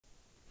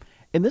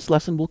In this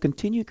lesson, we'll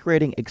continue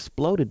creating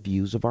exploded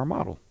views of our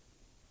model.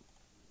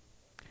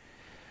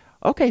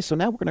 Okay, so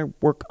now we're going to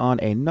work on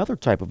another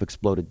type of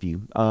exploded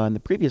view. In the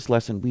previous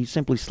lesson, we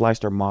simply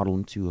sliced our model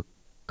into a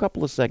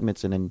couple of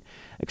segments and then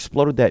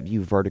exploded that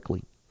view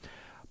vertically.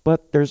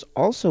 But there's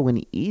also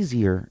an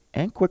easier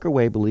and quicker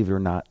way, believe it or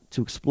not,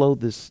 to explode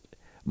this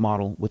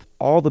model with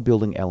all the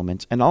building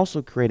elements and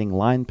also creating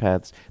line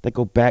paths that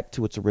go back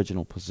to its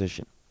original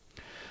position.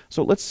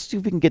 So let's see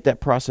if we can get that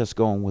process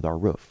going with our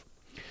roof.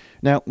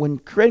 Now, when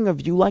creating a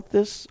view like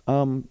this,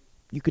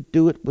 you could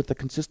do it with a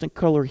consistent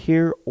color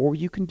here, or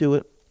you can do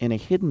it in a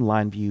hidden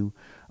line view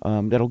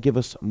that'll give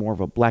us more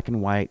of a black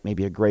and white,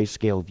 maybe a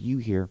grayscale view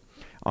here.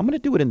 I'm going to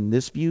do it in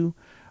this view.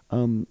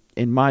 In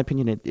my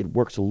opinion, it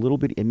works a little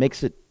bit. It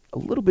makes it a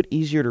little bit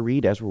easier to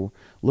read as we're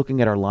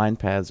looking at our line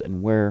paths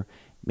and where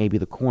maybe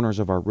the corners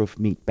of our roof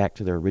meet back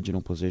to their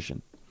original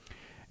position.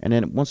 And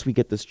then once we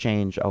get this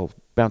change, I'll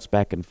bounce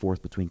back and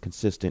forth between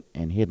consistent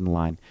and hidden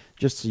line,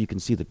 just so you can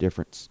see the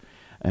difference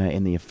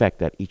in the effect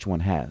that each one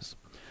has.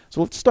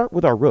 So let's start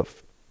with our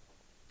roof.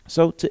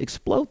 So to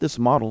explode this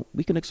model,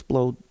 we can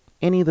explode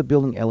any of the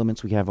building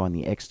elements we have on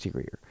the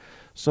exterior.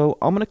 So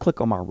I'm going to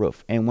click on my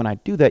roof, and when I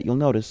do that, you'll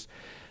notice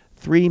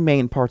three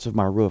main parts of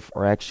my roof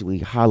are actually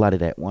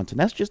highlighted at once, and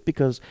that's just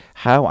because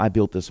how I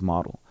built this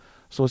model.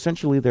 So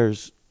essentially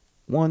there's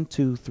 1,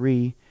 2,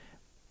 3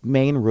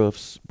 main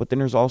roofs, but then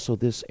there's also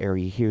this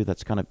area here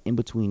that's kind of in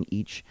between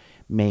each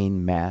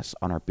main mass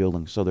on our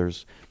building. So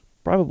there's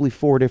probably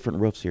 4 different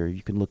roofs here.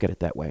 You can look at it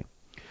that way.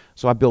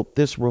 So I built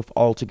this roof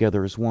all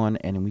together as one,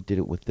 and then we did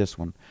it with this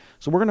one.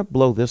 So we're going to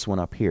blow this one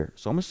up here.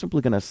 So I'm just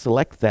simply going to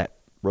select that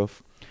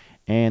roof,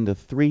 and the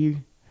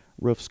 3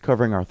 roofs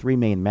covering our 3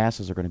 main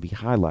masses are going to be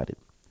highlighted.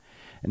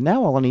 And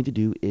now all I need to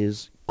do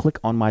is click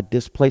on my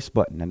Displace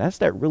button, and that's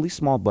that really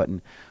small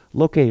button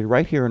located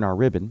right here in our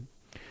ribbon.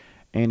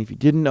 And if you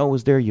didn't know it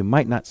was there, you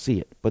might not see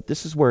it, but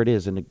this is where it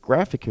is, and the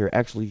graphic here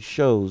actually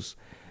shows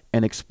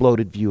an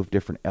exploded view of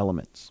different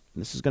elements. And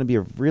this is going to be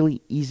a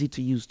really easy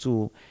to use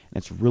tool, and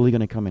it's really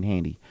going to come in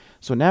handy.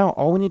 So now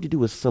all we need to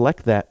do is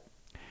select that,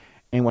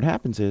 and what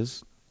happens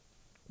is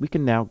we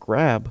can now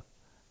grab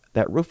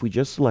that roof we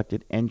just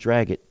selected and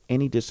drag it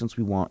any distance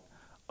we want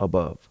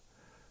above.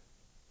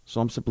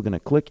 So I'm simply going to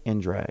click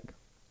and drag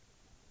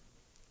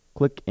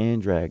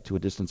to a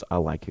distance I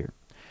like here.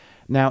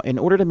 Now, in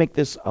order to make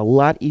this a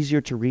lot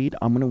easier to read,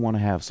 I'm going to want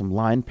to have some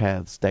line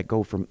paths that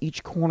go from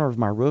each corner of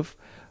my roof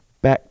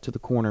back to the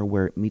corner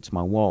where it meets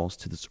my walls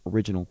to this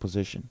original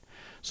position.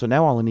 So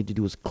now all I need to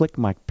do is click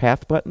my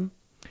path button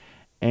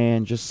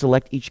and just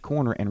select each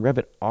corner, and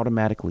Revit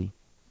automatically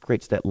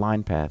creates that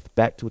line path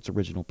back to its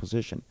original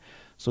position.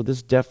 So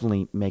this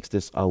definitely makes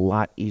this a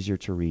lot easier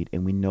to read,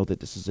 and we know that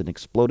this is an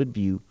exploded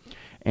view,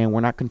 and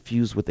we're not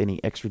confused with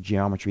any extra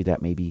geometry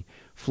that may be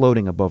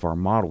floating above our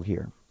model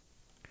here.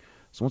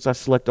 So once I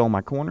select all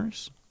my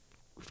corners,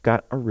 we've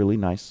got a really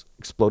nice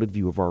exploded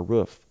view of our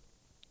roof.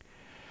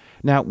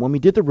 Now, when we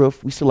did the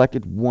roof, we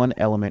selected one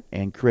element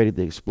and created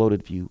the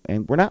exploded view,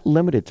 and we're not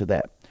limited to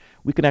that.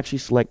 We can actually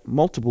select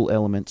multiple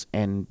elements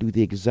and do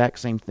the exact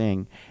same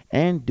thing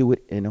and do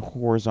it in a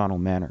horizontal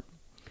manner.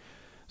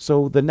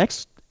 So the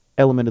next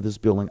element of this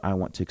building I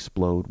want to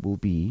explode will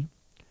be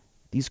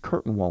these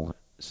curtain wall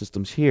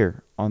systems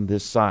here on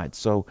this side.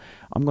 So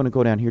I'm going to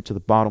go down here to the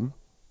bottom,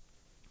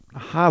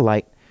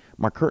 highlight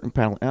my curtain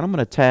panel, and I'm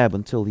going to tab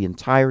until the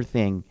entire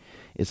thing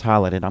is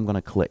highlighted. I'm going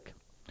to click.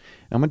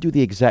 I'm going to do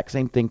the exact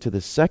same thing to the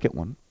second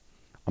one.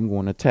 I'm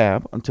going to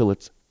tab until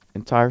its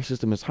entire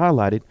system is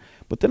highlighted,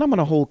 but then I'm going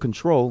to hold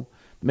Control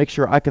to make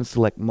sure I can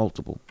select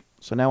multiple.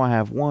 So now I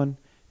have 1,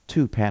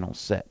 2 panels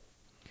set.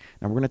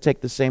 Now we're going to take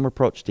the same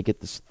approach to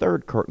get this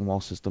third curtain wall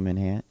system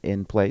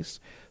in place.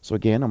 So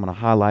again, I'm going to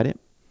highlight it.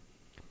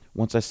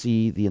 Once I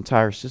see the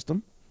entire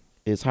system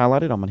is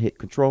highlighted, I'm going to hit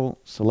Control,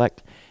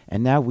 select,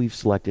 and now we've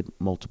selected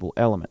multiple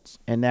elements.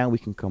 And now we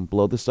can come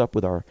blow this up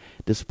with our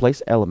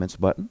Displace Elements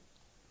button.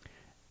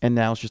 And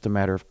now it's just a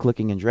matter of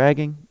clicking and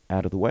dragging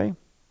out of the way,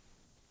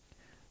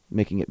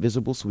 making it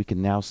visible so we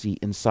can now see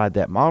inside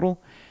that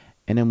model.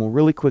 And then we'll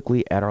really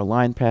quickly add our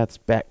line paths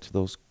back to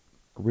those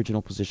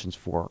original positions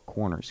for our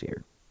corners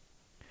here.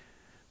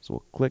 So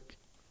we'll click,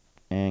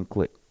 and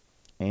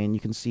you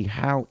can see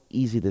how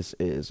easy this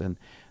is. And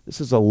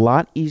this is a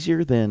lot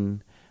easier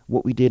than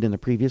what we did in the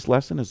previous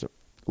lesson. There's a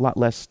lot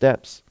less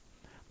steps,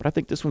 but I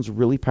think this one's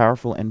really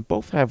powerful, and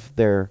both have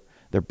their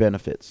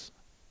benefits.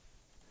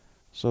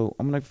 So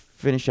I'm going to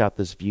finish out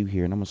this view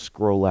here, and I'm going to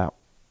scroll out.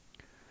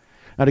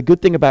 Now the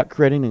good thing about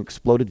creating an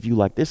exploded view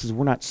like this is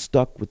we're not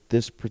stuck with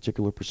this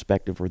particular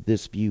perspective or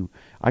this view.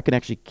 I can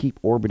actually keep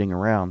orbiting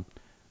around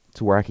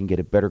to where I can get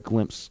a better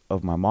glimpse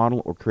of my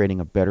model or creating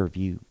a better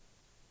view.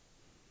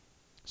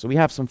 So we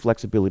have some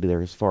flexibility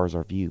there as far as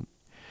our view.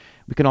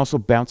 We can also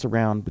bounce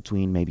around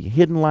between maybe a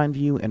hidden line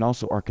view and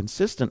also our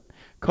consistent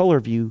color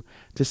view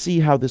to see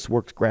how this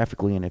works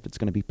graphically and if it's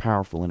going to be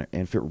powerful and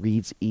if it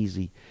reads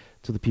easy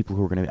to the people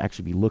who are going to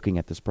actually be looking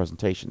at this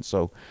presentation.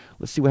 So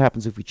let's see what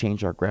happens if we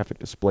change our graphic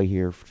display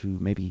here to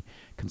maybe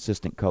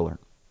consistent color.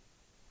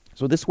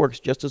 So this works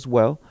just as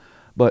well,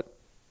 but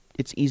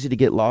it's easy to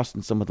get lost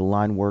in some of the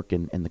line work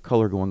and the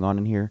color going on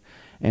in here.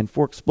 And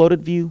for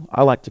exploded view,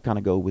 I like to kind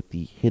of go with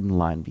the hidden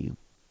line view.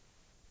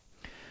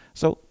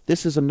 So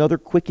this is another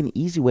quick and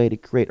easy way to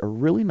create a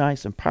really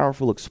nice and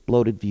powerful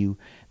exploded view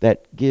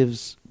that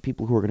gives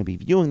people who are going to be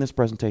viewing this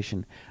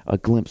presentation a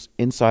glimpse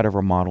inside of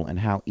our model and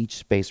how each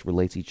space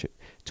relates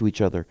to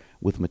each other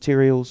with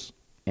materials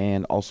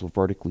and also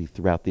vertically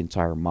throughout the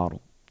entire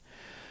model.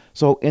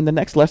 So in the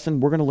next lesson,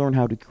 we're going to learn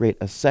how to create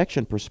a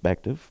section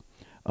perspective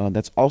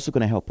that's also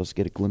going to help us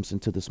get a glimpse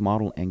into this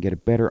model and get a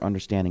better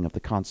understanding of the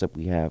concept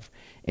we have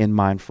in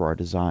mind for our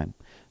design.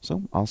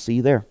 So I'll see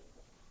you there.